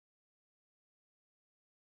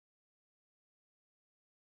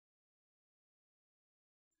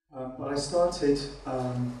Well, I started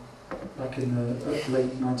back in the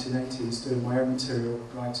late 1980s doing my own material,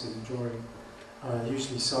 writing and drawing,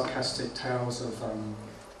 usually sarcastic tales of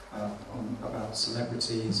about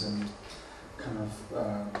celebrities and kind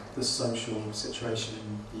of the social situation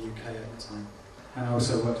in the UK at the time. And I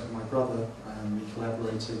also worked with my brother, and we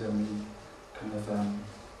collaborated and we kind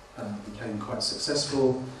of became quite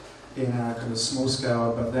successful in a kind of small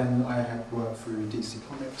scale, but then I had worked through DC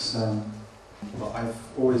Comics. But I've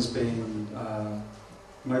always been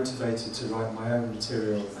motivated to write my own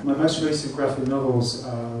material. My most recent graphic novels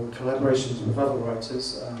are collaborations with other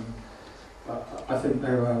writers. I think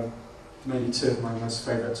they were maybe two of my most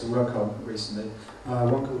favourite to work on recently.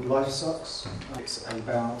 One called Life Sucks. It's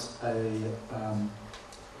about a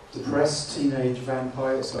depressed teenage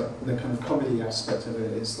vampire, so the kind of comedy aspect of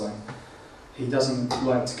it is like he doesn't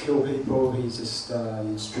like to kill people, he's just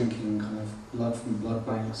he's drinking kind of blood from blood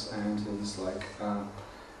banks, and he's like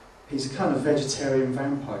he's a kind of vegetarian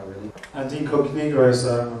vampire really. And Incognito is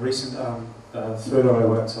a recent thriller I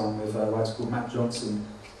worked on with a writer called Matt Johnson,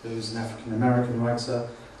 who's an African American writer.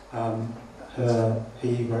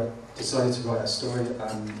 He decided to write a story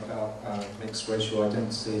about mixed racial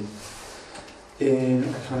identity in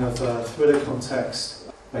a kind of thriller context,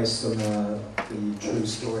 based on the true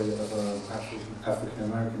story of an African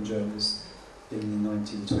American journalist in the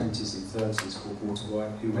 1920s and 30s called Walter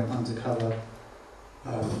White, who went undercover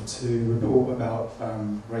to report about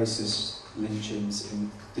racist lynchings in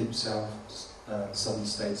deep south southern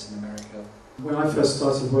states in America. When I first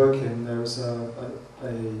started working, there was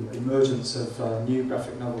an emergence of new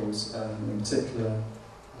graphic novels, in particular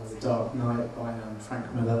The Dark Knight by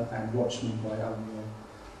Frank Miller and Watchmen by Alan Moore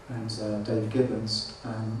and David Gibbons.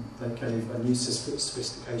 They gave a new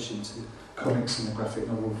sophistication to comics in the graphic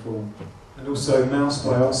novel form. And also Mouse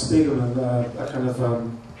by Art Spiegelman, a kind of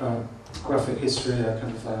graphic history, a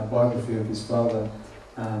kind of biography of his father,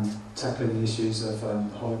 tackling the issues of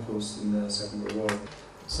the Holocaust in the Second World War.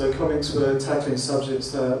 So comics were tackling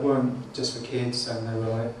subjects that weren't just for kids, and they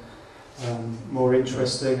were like more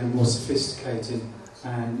interesting and more sophisticated,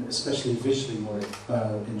 and especially visually more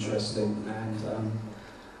interesting. And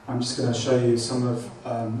I'm just going to show you some of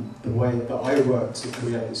the way that I work to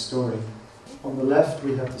create the story. On the left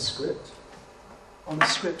we have the script. On the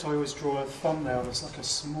script I always draw a thumbnail that's like a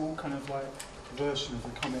small kind of like version of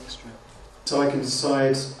the comic strip. So I can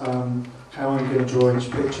decide how I'm going to draw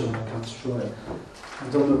each picture when I come to draw it.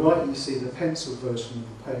 And on the right you see the pencil version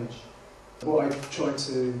of the page. What I try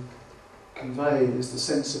to convey is the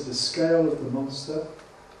sense of the scale of the monster.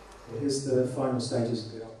 Here's the final stages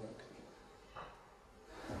of the artwork.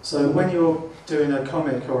 So when you're doing a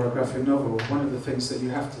comic or a graphic novel, one of the things that you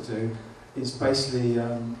have to do is basically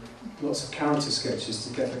lots of character sketches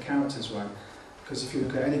to get the characters right. Because if you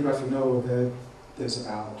look at any graphic novel, there's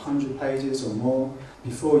about 100 pages or more.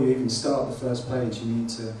 Before you even start the first page, you need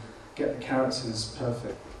to get the characters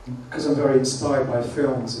perfect. Because I'm very inspired by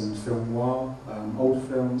films and film noir, old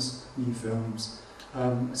films, new films.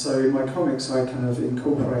 So in my comics I kind of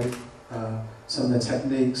incorporate some of the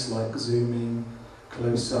techniques like zooming,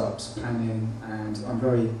 close-ups, panning, and I'm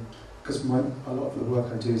very, because a lot of the work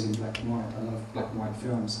I do is in black and white. I love black and white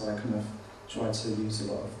films, so I kind of try to use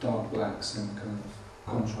a lot of dark blacks and kind of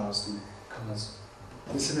contrasting colours.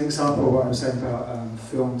 It's an example of what I was saying about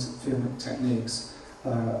film techniques,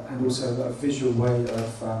 and also a visual way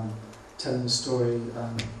of telling the story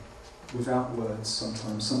without words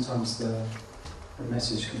sometimes. Sometimes the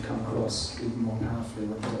message can come across even more powerfully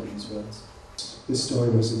when you don't use words. This story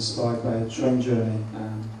was inspired by a train journey,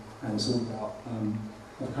 and it's all about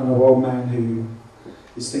a kind of old man who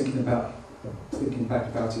is thinking back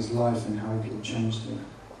about his life and how he could have changed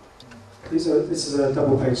it. This is a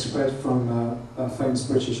double-page spread from a famous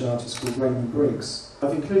British artist called Raymond Briggs.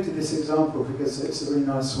 I've included this example because it's a really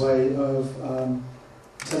nice way of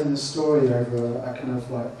telling the story over a kind of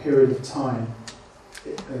like period of time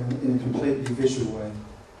in a completely visual way,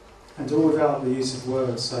 and all without the use of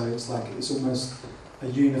words. So it's almost a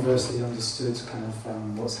universally understood kind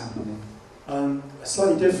of what's happening.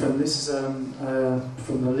 Slightly different. This is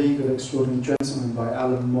from the League of Extraordinary Gentlemen by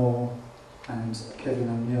Alan Moore and Kevin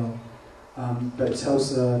O'Neill. But it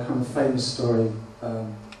tells a kind of famous story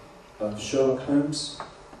of Sherlock Holmes.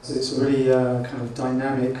 So it's a really kind of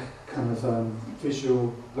dynamic, kind of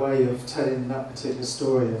visual way of telling that particular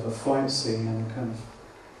story of a fight scene and kind of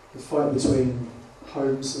the fight between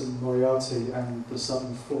Holmes and Moriarty and the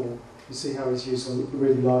sudden fall. You see how he's used a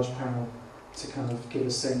really large panel to kind of give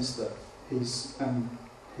a sense that he's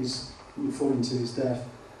falling to his death.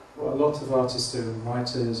 What a lot of artists do, and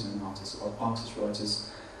writers and artist writers,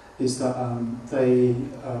 is that they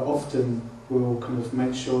often will kind of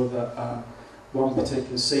make sure that one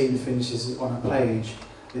particular scene finishes on a page.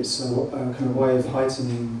 It's a kind of way of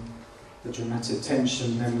heightening the dramatic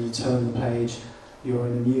tension. Then when you turn the page, you're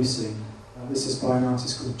in a new scene. This is by an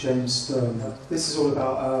artist called James Stern. This is all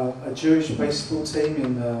about a Jewish baseball team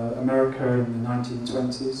in America in the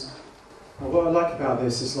 1920s. What I like about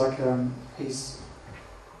this is like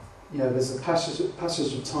there's a passage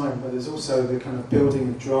of time, but there's also the kind of building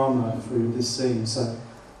of drama through this scene. So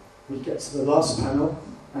we get to the last panel,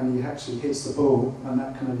 and he actually hits the ball, and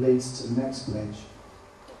that kind of leads to the next page.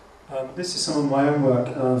 This is some of my own work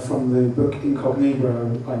from the book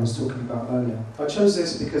Incognito I was talking about earlier. I chose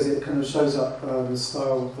this because it kind of shows up the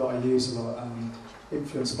style that I use a lot,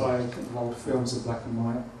 influenced by kind of old films of black and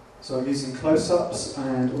white. So I'm using close-ups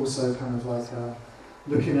and also kind of like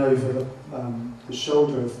looking over the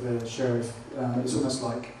shoulder of the sheriff. It's almost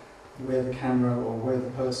like we're the camera or we're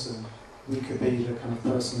the person. We could be the kind of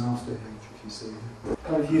person after him, if you see.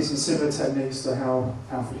 Kind of using similar techniques to how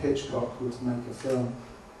Alfred Hitchcock would make a film.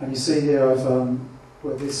 And you see here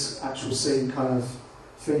where this actual scene kind of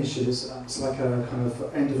finishes. It's like a kind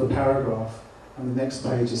of end of a paragraph, and the next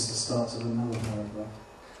page is the start of another paragraph.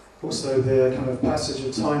 Also, the kind of passage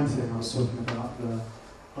of time thing I was talking about,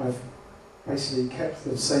 I've basically kept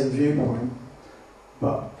the same viewpoint,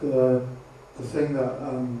 but the thing that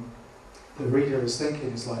the reader is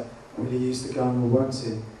thinking is like, will he use the gun or won't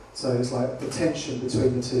he? So it's like the tension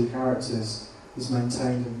between the two characters is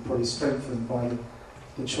maintained and probably strengthened by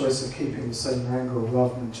the choice of keeping the same angle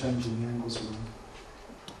rather than changing the angles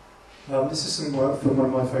around. This is some work from one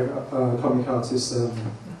of my favourite comic artists,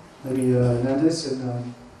 maybe Hernandez,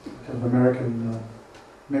 kind of American,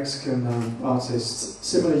 Mexican artist.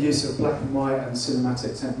 Similar use of black and white and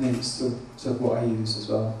cinematic techniques to what I use as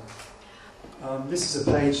well. This is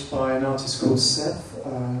a page by an artist called Seth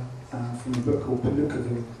from a book called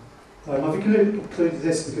Pelucaville. I've included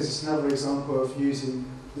this because it's another example of using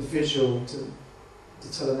the visual to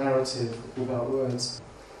tell a narrative without words.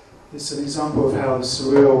 It's an example of how the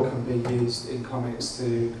surreal can be used in comics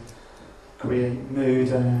to create mood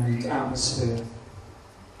and atmosphere.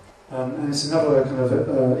 And it's another kind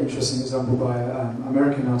of interesting example by an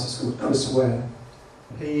American artist called Chris Ware.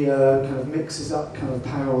 He kind of mixes up kind of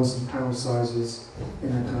panels and panel sizes in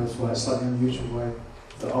a kind of like slightly unusual way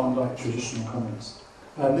that aren't like traditional comics.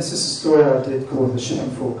 This is a story I did called The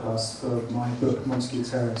Shipping Forecast for my book Montague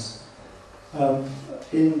Terrace.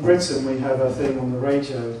 In Britain we have a thing on the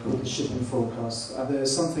radio called the Shipping Forecast.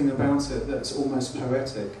 There's something about it that's almost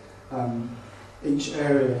poetic. Each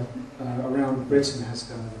area around Britain has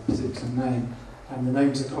kind of a particular name, and the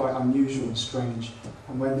names are quite unusual and strange.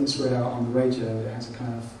 And when it's read out on the radio, it has a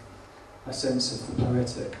kind of a sense of the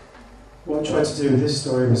poetic. What I tried to do with this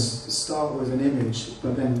story was to start with an image,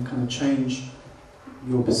 but then kind of change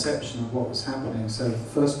your perception of what was happening. So the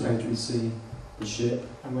first page we see the ship,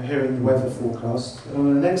 and we're hearing the weather forecast. And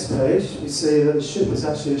on the next page, we see that the ship is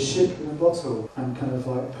actually a ship in a bottle, and kind of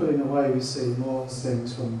like pulling away, we see more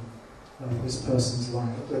things from this person's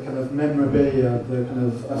life. The kind of memorabilia, the kind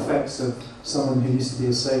of effects of someone who used to be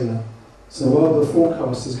a sailor. So while the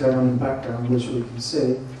forecast is going on in the background, which we can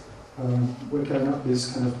see, we're going up these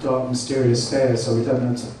kind of dark, mysterious stairs, so we don't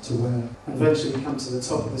know to where. And eventually we come to the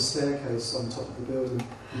top of the staircase on top of the building.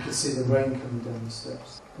 You can see the rain coming down the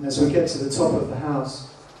steps. And as we get to the top of the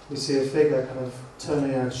house, we see a figure kind of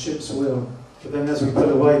turning a ship's wheel. But then as we pull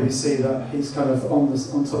away, we see that he's kind of on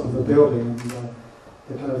top of the building, and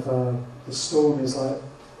the kind of the storm is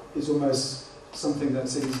almost something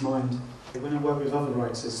that's in his mind. When I work with other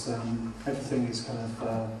writers, everything is kind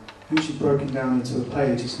of usually broken down into a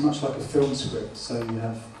page. It's much like a film script. So you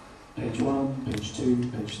have page 1, page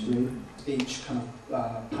 2, page 3. Each kind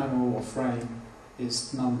of panel or frame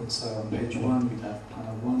is numbered. So on page 1 we have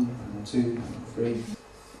panel 1, panel 2, panel 3. Page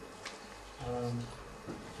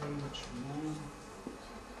 1,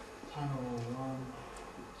 panel 1,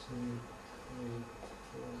 2, 3,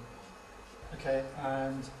 4. Okay,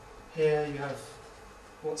 and here you have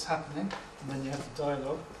what's happening, and then you have the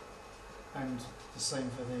dialogue, and the same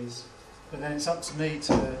for these. But then it's up to me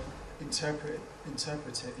to interpret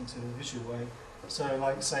it into a visual way. So,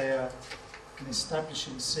 like, say, an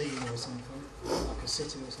establishing scene or something, like a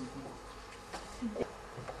city or something.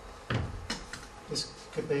 This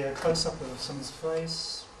could be a close-up of someone's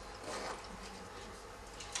face,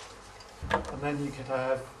 and then you could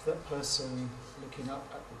have that person looking up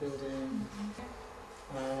at the building,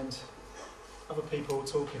 and other people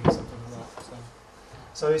talking or something like that.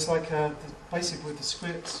 So it's like basically with the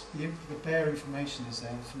script, the bare information is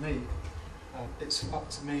there. For me, it's up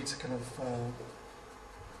to me to kind of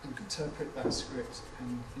interpret that script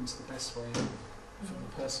into the best way for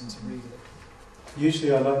the person to read it.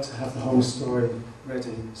 Usually I like to have the whole story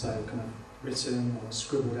ready, so kind of written or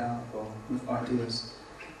scribbled out or with ideas.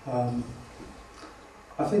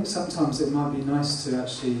 I think sometimes it might be nice to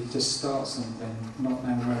actually just start something, not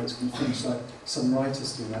knowing where it's going to finish, like some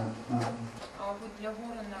writers do that. Вот для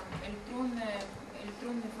Ворона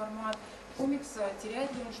электронный формат комикса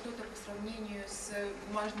теряет ли он что-то по сравнению с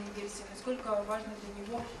бумажной версией? Насколько важно для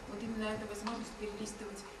него вот именно эта возможность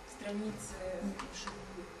перелистывать страницы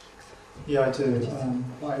вживую? Yeah, I do.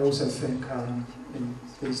 I also think in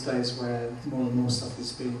these days where more and more stuff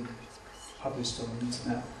is being published on the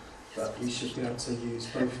internet, that we should be able to use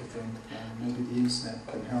both of them. Maybe the internet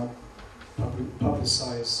can help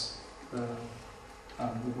publicise the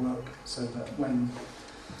work, so that when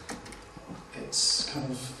it's kind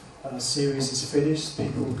of a series is finished,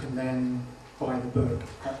 people can then buy the book.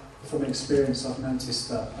 From experience, I've noticed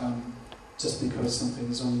that just because something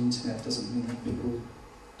is on the internet doesn't mean that people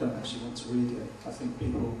don't actually want to read it. I think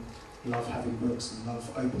people love having books and love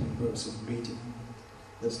opening books and reading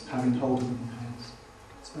them, having hold of them in their hands.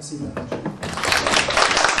 Спасибо.